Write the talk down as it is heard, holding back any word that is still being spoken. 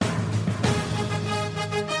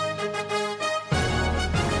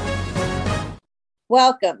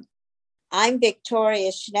Welcome. I'm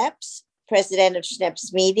Victoria Schneps, president of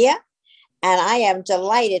Schneps Media, and I am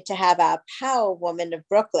delighted to have our power woman of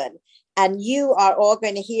Brooklyn. And you are all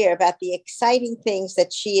going to hear about the exciting things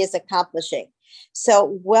that she is accomplishing.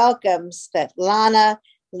 So welcome, Svetlana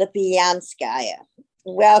Lipyanskaya.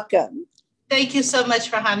 Welcome. Thank you so much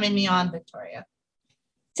for having me on, Victoria.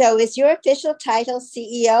 So is your official title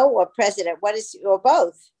CEO or president? What is, or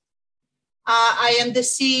both? I am the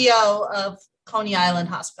CEO of Coney Island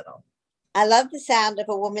Hospital. I love the sound of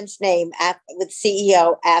a woman's name with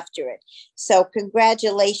CEO after it. So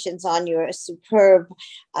congratulations on your superb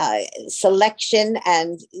selection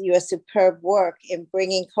and your superb work in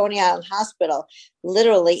bringing Coney Island Hospital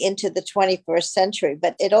literally into the 21st century.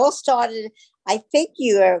 But it all started, I think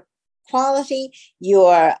your quality,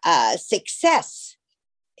 your success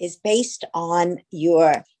is based on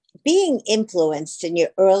your being influenced in your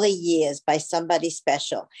early years by somebody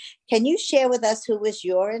special. Can you share with us who was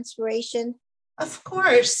your inspiration? Of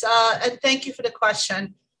course, and thank you for the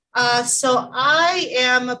question. So I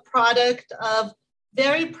am a product of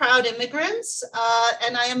very proud immigrants,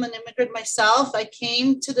 and I am an immigrant myself. I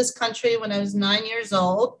came to this country when I was 9 years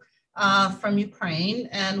old from Ukraine,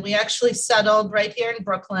 and we actually settled right here in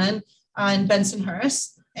Brooklyn in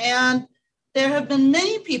Bensonhurst. And there have been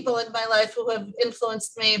many people in my life who have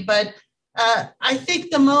influenced me, but I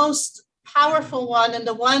think the most powerful one and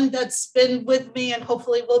the one that's been with me and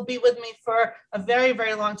hopefully will be with me for a very,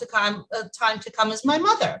 very long time to come is my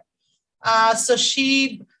mother. So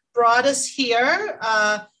she brought us here,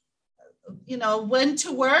 went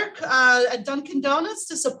to work at Dunkin' Donuts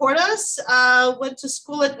to support us, went to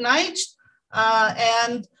school at night,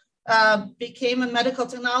 and became a medical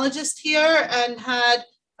technologist here and had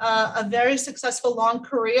a very successful long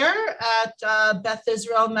career at Beth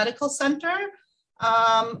Israel Medical Center.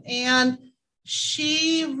 And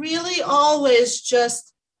she really always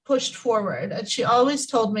just pushed forward. And she always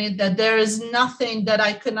told me that there is nothing that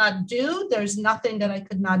I could not do. There's nothing that I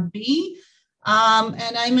could not be.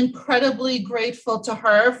 And I'm incredibly grateful to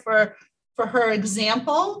her for her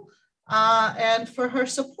example and for her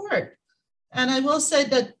support. And I will say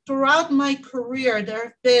that throughout my career, there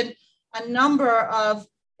have been a number of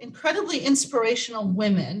incredibly inspirational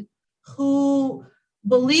women who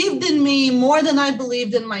believed in me more than I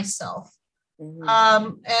believed in myself.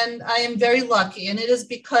 Mm-hmm. And I am very lucky. And it is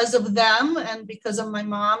because of them and because of my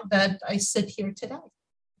mom that I sit here today.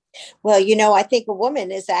 Well, I think a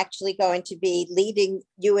woman is actually going to be leading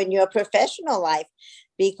you in your professional life,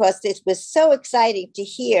 because it was so exciting to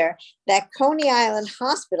hear that Coney Island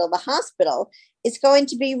Hospital, the hospital, is going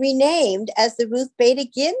to be renamed as the Ruth Bader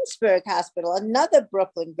Ginsburg Hospital, another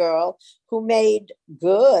Brooklyn girl who made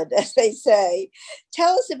good, as they say.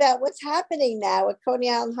 Tell us about what's happening now at Coney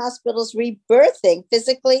Island Hospital's rebirthing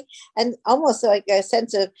physically and almost like a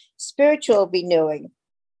sense of spiritual renewing.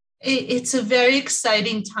 It's a very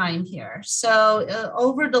exciting time here. So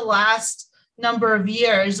over the last number of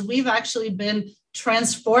years, we've actually been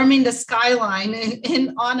transforming the skyline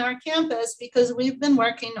on our campus because we've been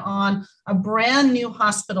working on a brand new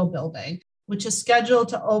hospital building, which is scheduled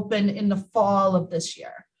to open in the fall of this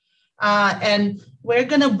year. And we're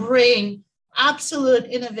going to bring absolute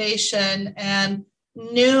innovation and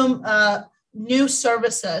new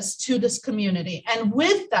services to this community. And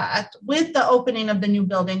with that, with the opening of the new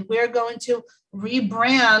building, we're going to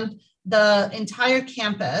rebrand the entire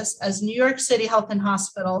campus as New York City Health and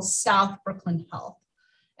Hospital South Brooklyn Health.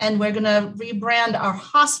 And we're going to rebrand our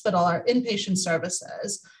hospital, our inpatient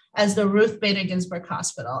services, as the Ruth Bader Ginsburg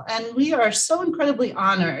Hospital. And we are so incredibly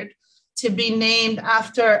honored to be named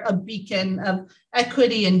after a beacon of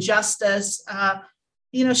equity and justice.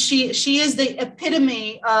 She is the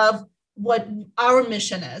epitome of what our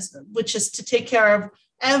mission is, which is to take care of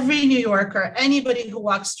every New Yorker, anybody who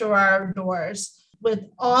walks through our doors, with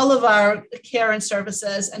all of our care and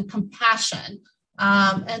services and compassion.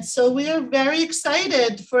 And so we are very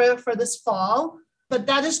excited for this fall, but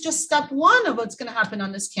that is just step one of what's going to happen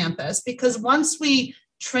on this campus, because once we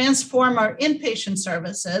transform our inpatient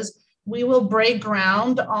services, we will break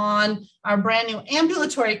ground on our brand new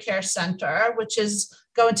ambulatory care center, which is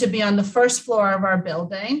going to be on the first floor of our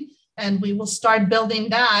building. And we will start building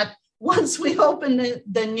that once we open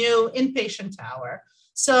the new inpatient tower.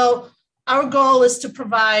 So our goal is to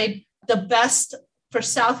provide the best for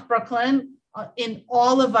South Brooklyn in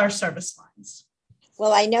all of our service lines.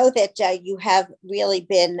 Well, I know that you have really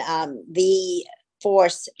been the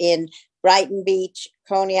force in Brighton Beach,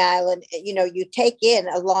 Coney Island. You take in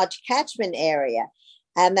a large catchment area.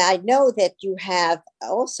 And I know that you have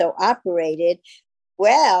also operated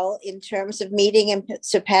well in terms of meeting and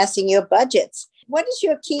surpassing your budgets. what is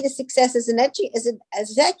your key to success as as an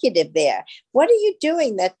executive there? What are you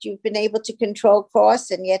doing that you've been able to control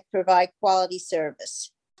costs and yet provide quality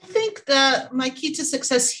service? I think that my key to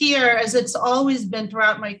success here, as it's always been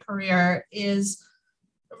throughout my career, is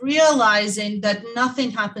realizing that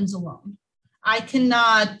nothing happens alone. I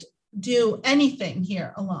cannot do anything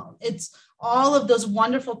here alone. It's all of those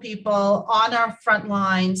wonderful people on our front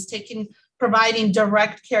lines providing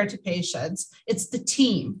direct care to patients. It's the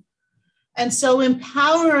team. And so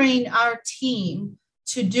empowering our team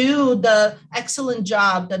to do the excellent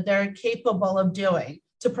job that they're capable of doing,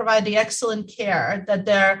 to provide the excellent care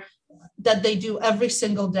that they do every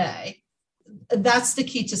single day. That's the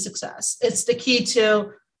key to success. It's the key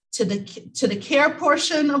to the care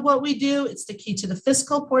portion of what we do. It's the key to the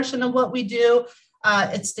fiscal portion of what we do.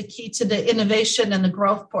 It's the key to the innovation and the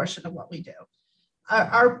growth portion of what we do.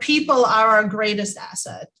 Our people are our greatest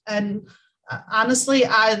asset. And honestly,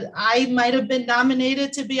 I might have been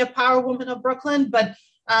nominated to be a Power Woman of Brooklyn, but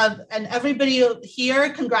and everybody here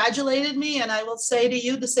congratulated me. And I will say to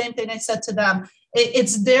you the same thing I said to them.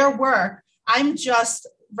 It's their work. I'm just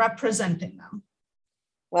representing them.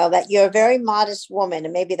 Well, that you're a very modest woman,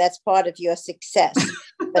 and maybe that's part of your success.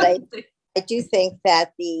 But I do think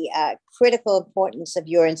that the critical importance of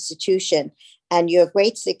your institution and your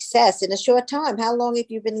great success in a short time. How long have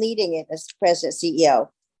you been leading it as president, CEO?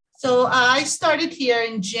 So I started here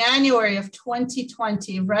in January of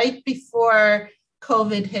 2020, right before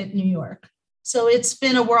COVID hit New York. So it's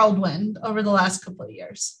been a whirlwind over the last couple of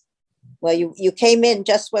years. Well, you came in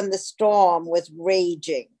just when the storm was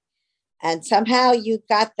raging. And somehow you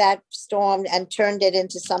got that storm and turned it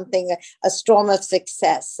into something, a storm of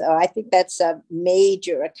success. So I think that's a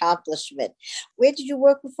major accomplishment. Where did you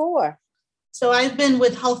work before? So I've been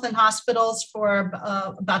with Health and Hospitals for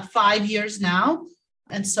about 5 years now.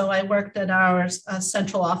 And so I worked at our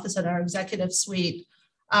central office at our executive suite.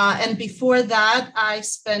 And before that, I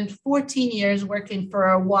spent 14 years working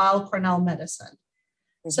for Weill Cornell Medicine.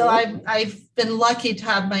 Mm-hmm. So I've been lucky to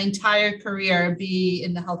have my entire career be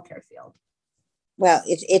in the healthcare field. Well,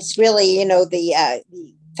 it's really, the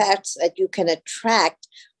fact that you can attract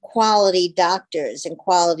quality doctors and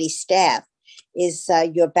quality staff is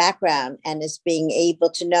your background, and is being able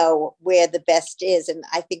to know where the best is. And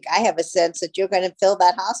I think I have a sense that you're going to fill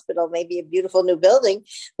that hospital, maybe a beautiful new building,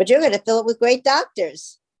 but you're going to fill it with great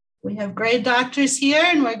doctors. We have great doctors here,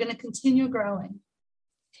 and we're going to continue growing.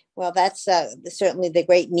 Well, that's certainly the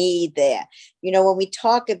great need there. When we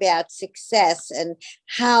talk about success and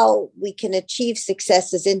how we can achieve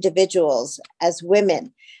success as individuals, as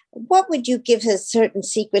women, what would you give us certain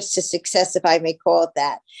secrets to success, if I may call it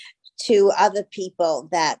that, to other people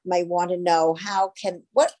that might want to know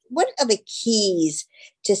what are the keys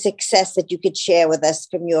to success that you could share with us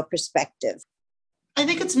from your perspective? I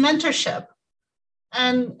think it's mentorship.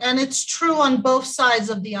 And it's true on both sides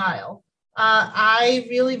of the aisle. I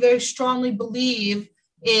really very strongly believe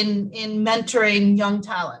in mentoring young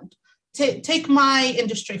talent. Take my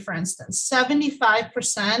industry, for instance.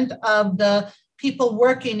 75% of the people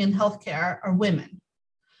working in healthcare are women.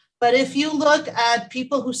 But if you look at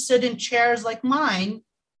people who sit in chairs like mine,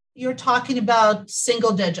 you're talking about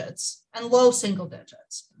single digits and low single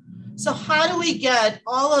digits. So how do we get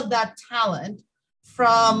all of that talent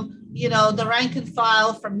from the rank and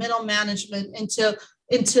file, from middle management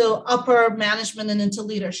into upper management and into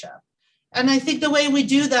leadership? And I think the way we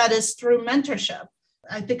do that is through mentorship.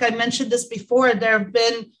 I think I mentioned this before. There have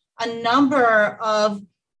been a number of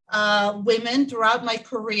women throughout my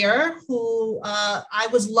career who I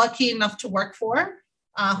was lucky enough to work for,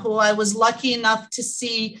 who I was lucky enough to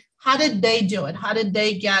see how did they do it? How did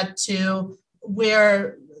they get to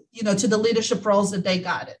where, to the leadership roles that they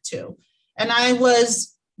got it to? And I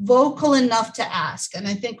was vocal enough to ask. And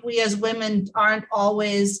I think we as women aren't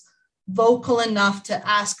always vocal enough to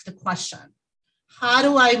ask the question. How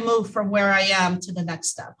do I move from where I am to the next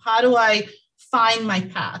step? How do I find my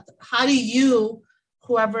path? How do you,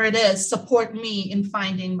 whoever it is, support me in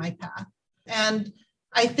finding my path? And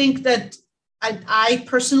I think that I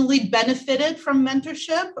personally benefited from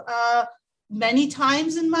mentorship many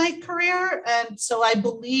times in my career. And so I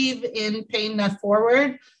believe in paying that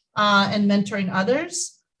forward and mentoring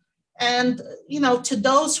others. And, to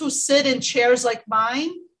those who sit in chairs like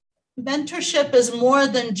mine, mentorship is more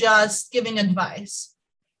than just giving advice.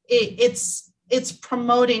 It's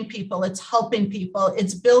promoting people, it's helping people,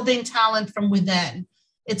 it's building talent from within.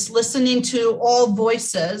 It's listening to all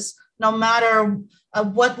voices, no matter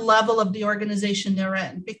what level of the organization they're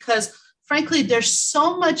in. Because frankly, there's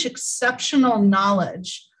so much exceptional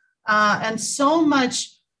knowledge and so much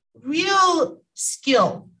real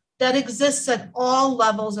skill that exists at all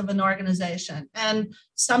levels of an organization. And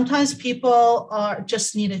sometimes people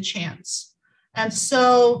just need a chance. And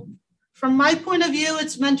so from my point of view,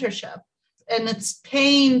 it's mentorship and it's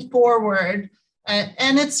paying forward,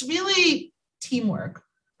 and it's really teamwork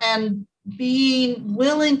and being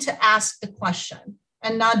willing to ask the question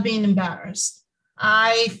and not being embarrassed.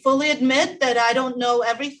 I fully admit that I don't know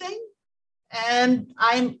everything, and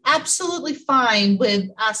I'm absolutely fine with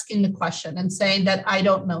asking the question and saying that I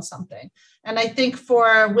don't know something. And I think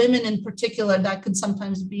for women in particular, that could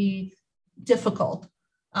sometimes be difficult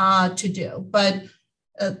to do. But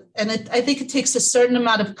I think it takes a certain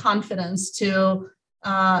amount of confidence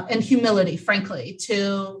and humility, frankly,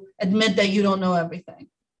 to admit that you don't know everything.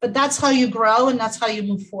 But that's how you grow and that's how you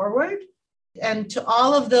move forward. And to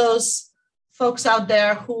all of those folks out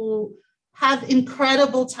there who have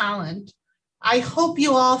incredible talent, I hope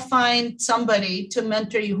you all find somebody to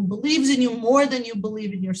mentor you who believes in you more than you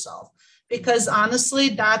believe in yourself. Because honestly,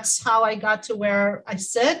 that's how I got to where I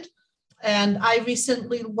sit. And I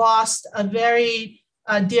recently lost a very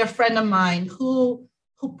dear friend of mine who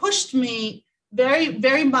pushed me very,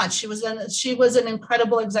 very much. She was an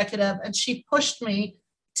incredible executive, and she pushed me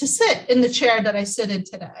to sit in the chair that I sit in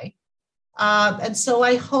today. And so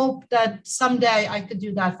I hope that someday I could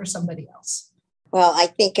do that for somebody else. Well, I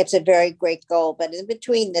think it's a very great goal. But in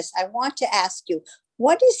between this, I want to ask you,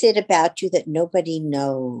 what is it about you that nobody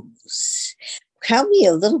knows? Tell me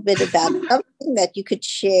a little bit about something that you could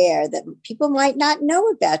share that people might not know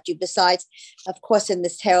about you, besides, of course, in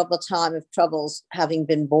this terrible time of troubles, having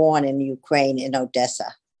been born in Ukraine, in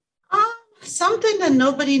Odessa. Something that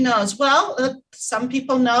nobody knows. Well, some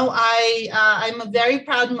people know I'm a very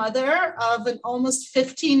proud mother of an almost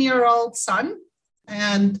 15-year-old son.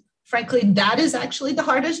 And frankly, that is actually the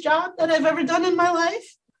hardest job that I've ever done in my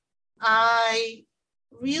life. I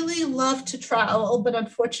really love to travel, but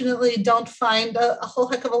unfortunately don't find a whole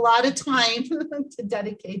heck of a lot of time to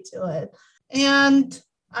dedicate to it. And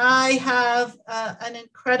I have an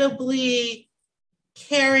incredibly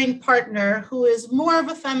caring partner who is more of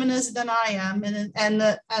a feminist than I am, and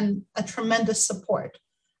a tremendous support.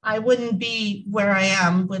 I wouldn't be where I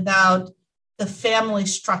am without the family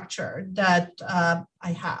structure that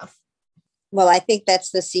I have. Well, I think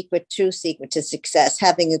that's the true secret to success,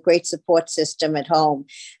 having a great support system at home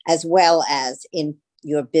as well as in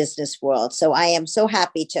your business world. So I am so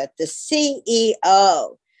happy the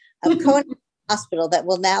CEO of Conant Hospital, that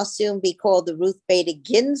will now soon be called the Ruth Bader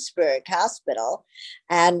Ginsburg Hospital,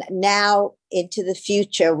 and now into the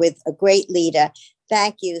future with a great leader.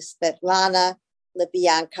 Thank you, Svetlana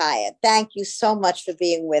Lipyankaya. Thank you so much for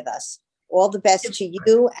being with us. All the best to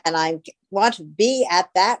you, and I want to be at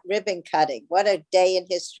that ribbon cutting. What a day in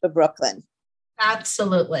history for Brooklyn.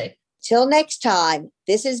 Absolutely. Till next time,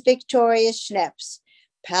 this is Victoria Schneps,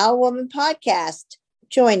 Power Woman Podcast.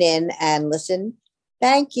 Join in and listen.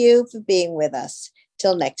 Thank you for being with us.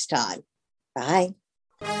 Till next time. Bye.